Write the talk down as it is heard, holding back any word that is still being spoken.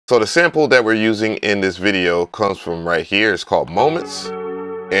So the sample that we're using in this video comes from right here. It's called Moments,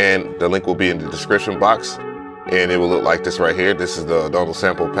 and the link will be in the description box, and it will look like this right here. This is the Donald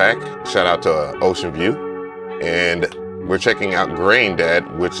sample pack. Shout out to Ocean View. And we're checking out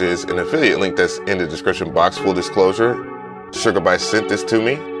Graindad, which is an affiliate link that's in the description box. Full disclosure, Sugar Bytes sent this to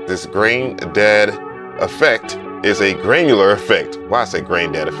me. This Graindad effect is a granular effect. Why I say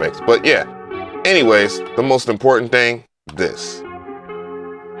Graindad effects? But yeah, anyways, the most important thing, this.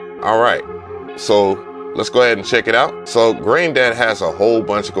 All right, so let's go ahead and check it out. So Graindad has a whole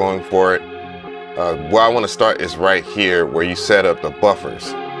bunch going for it. Where I want to start is right here where you set up the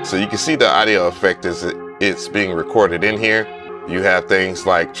buffers. So you can see the audio effect is it's being recorded in here. You have things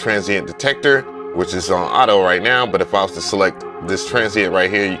like transient detector, which is on auto right now, but if I was to select this transient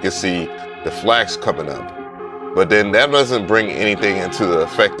right here, you can see the flags coming up. But then that doesn't bring anything into the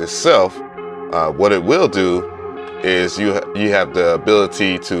effect itself. What it will do is you have the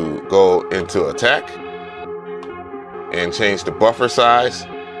ability to go into attack and change the buffer size,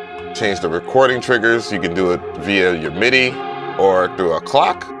 change the recording triggers. You can do it via your MIDI or through a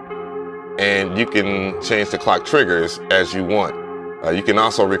clock, and you can change the clock triggers as you want. You can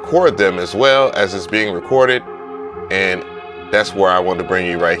also record them as well as it's being recorded, and that's where I want to bring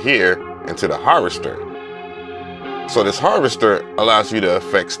you right here into the harvester. So this harvester allows you to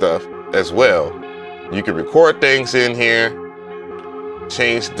affect stuff as well. You can record things in here,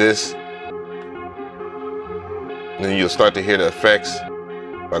 change this, and then you'll start to hear the effects.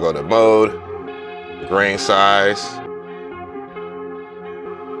 If I go to mode, grain size,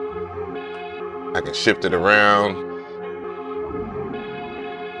 I can shift it around.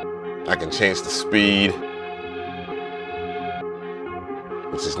 I can change the speed,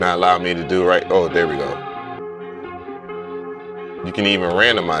 which is not allowing me to do right. Oh, there we go. You can even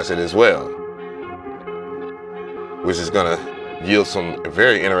randomize it as well, which is gonna yield some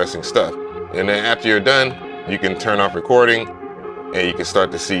very interesting stuff. And then after you're done, you can turn off recording and you can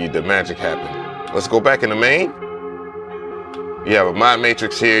start to see the magic happen. Let's go back into main. You have a mod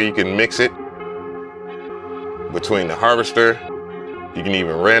matrix here. You can mix it between the harvester. You can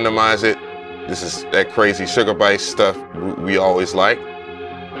even randomize it. This is that crazy Sugar Bytes stuff we always like.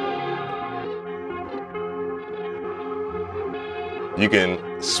 You can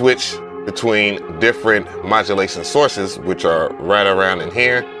switch between different modulation sources, which are right around in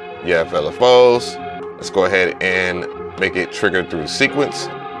here. You have LFOs. Let's go ahead and make it triggered through sequence.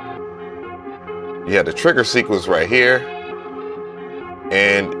 You have the trigger sequence right here,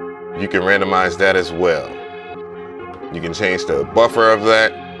 and you can randomize that as well. You can change the buffer of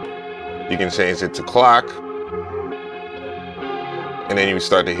that. You can change it to clock, and then you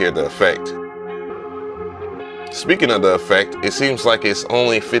start to hear the effect. Speaking of the effect, it seems like it's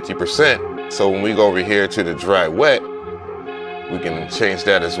only 50%. So when we go over here to the dry wet, we can change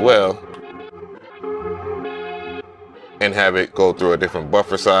that as well and have it go through a different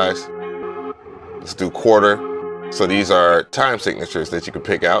buffer size. Let's do quarter. So these are time signatures that you can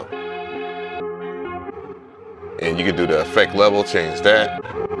pick out. And you can do the effect level, change that.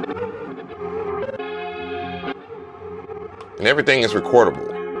 And everything is recordable.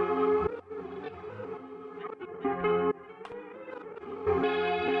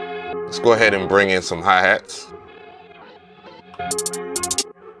 Let's go ahead and bring in some hi-hats.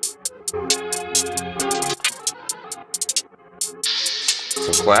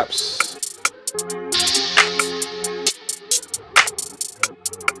 Some claps.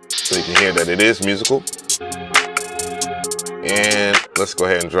 So you can hear that it is musical. And let's go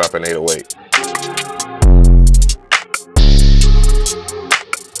ahead and drop an 808.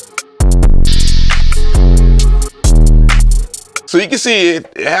 So you can see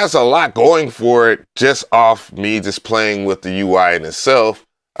it has a lot going for it just off me just playing with the UI in itself.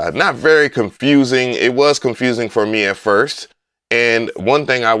 Not very confusing. It was confusing for me at first. And one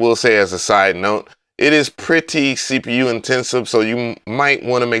thing I will say as a side note, it is pretty CPU intensive, so you might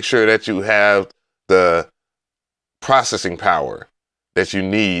want to make sure that you have the processing power that you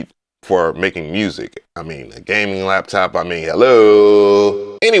need for making music. I mean, a gaming laptop, I mean,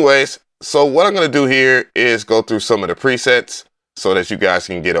 hello. Anyways, so what I'm going to do here is go through some of the presets so that you guys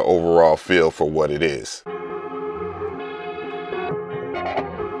can get an overall feel for what it is.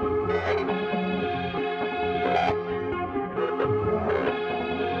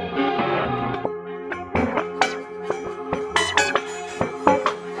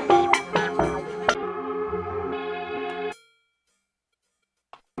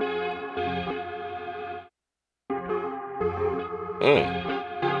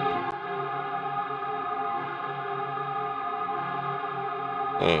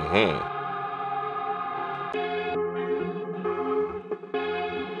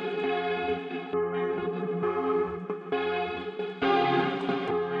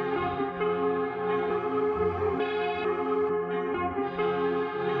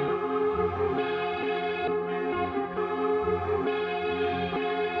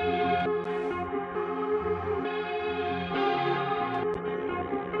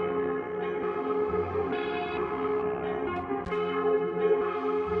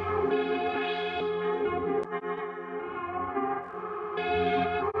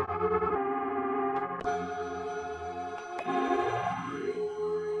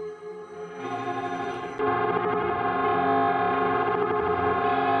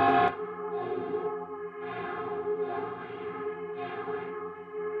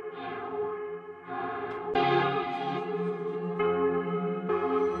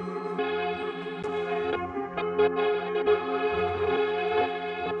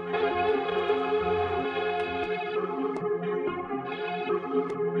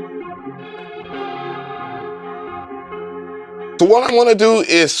 So what I want to do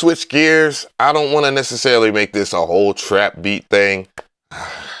is switch gears. I don't want to necessarily make this a whole trap beat thing.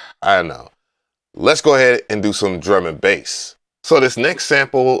 I don't know. Let's go ahead and do some drum and bass. So this next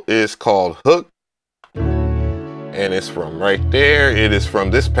sample is called Hook. And it's from right there. It is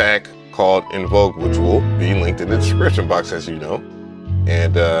from this pack called In Vogue, which will be linked in the description box, as you know.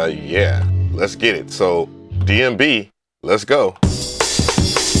 And yeah, let's get it. So DMB, let's go.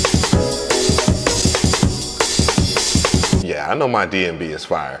 Yeah, I know my DMB is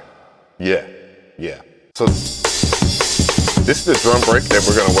fire. Yeah. So this is the drum break that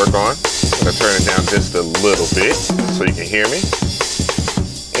we're gonna work on. I'm gonna turn it down just a little bit so you can hear me.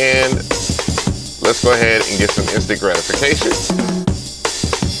 And let's go ahead and get some instant gratification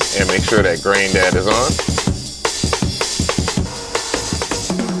and make sure that Graindad is on.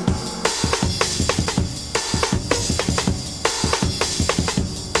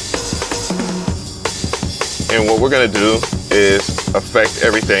 And what we're gonna do is affect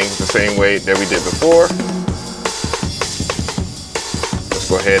everything the same way that we did before. Let's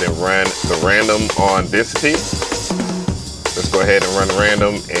go ahead and run the random on density. Let's go ahead and run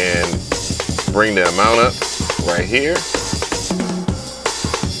random and bring the amount up right here.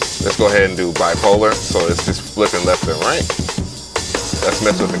 Let's go ahead and do bipolar, so it's just flipping left and right. Let's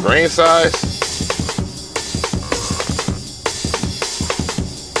mess with the grain size.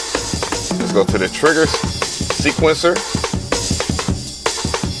 Let's go to the trigger sequencer.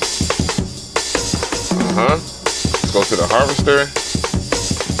 Let's go to the harvester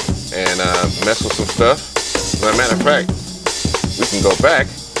and mess with some stuff. As a matter of fact, we can go back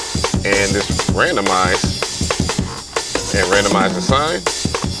and just randomize the sign.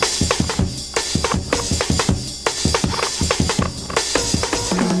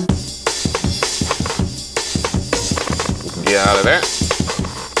 We can get out of that.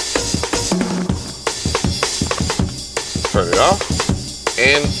 Turn it off.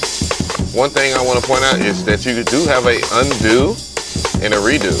 And one thing I want to point out is that you do have a undo and a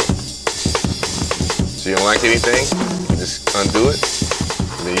redo. So you don't like anything, you can just undo it,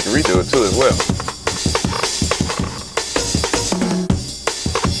 and then you can redo it too as well.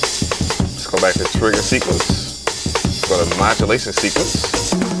 Let's go back to trigger sequence. Let's go to modulation sequence.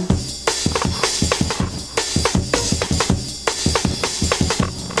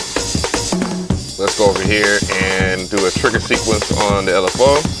 Let's go over here and do a trigger sequence on the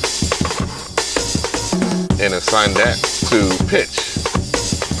LFO and assign that to pitch.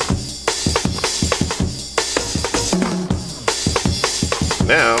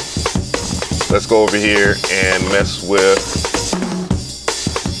 Now, let's go over here and mess with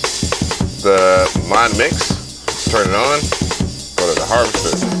the mod mix. Turn it on, go to the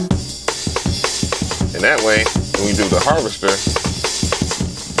harvester. And that way, when we do the harvester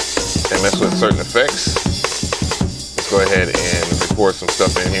and mess with certain effects, let's go ahead and record some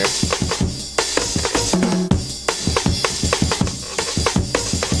stuff in here.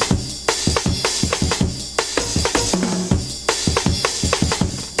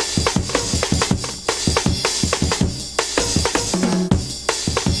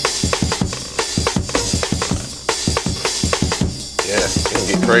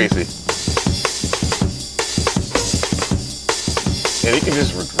 Crazy. And you can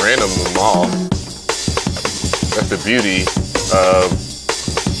just random them all. That's the beauty of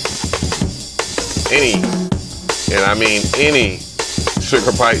any, and I mean any,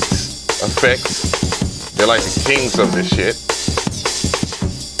 Sugar Bytes effects. They're like the kings of this shit.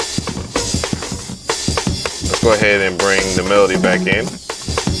 Let's go ahead and bring the melody back in.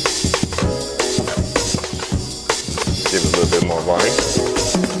 Give it a little bit more volume.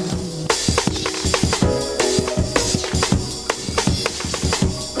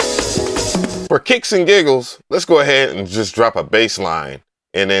 For kicks and giggles, let's go ahead and just drop a bass line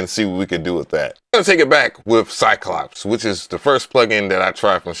and then see what we can do with that. I'm gonna take it back with Cyclops, which is the first plugin that I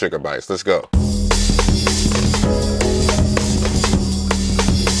tried from Sugar Bytes. Let's go.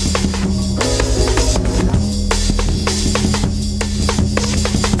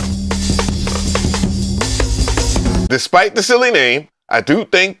 Despite the silly name, I do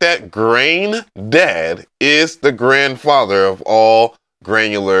think that Graindad is the grandfather of all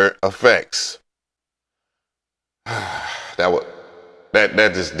granular effects.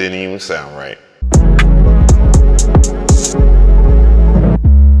 That just didn't even sound right.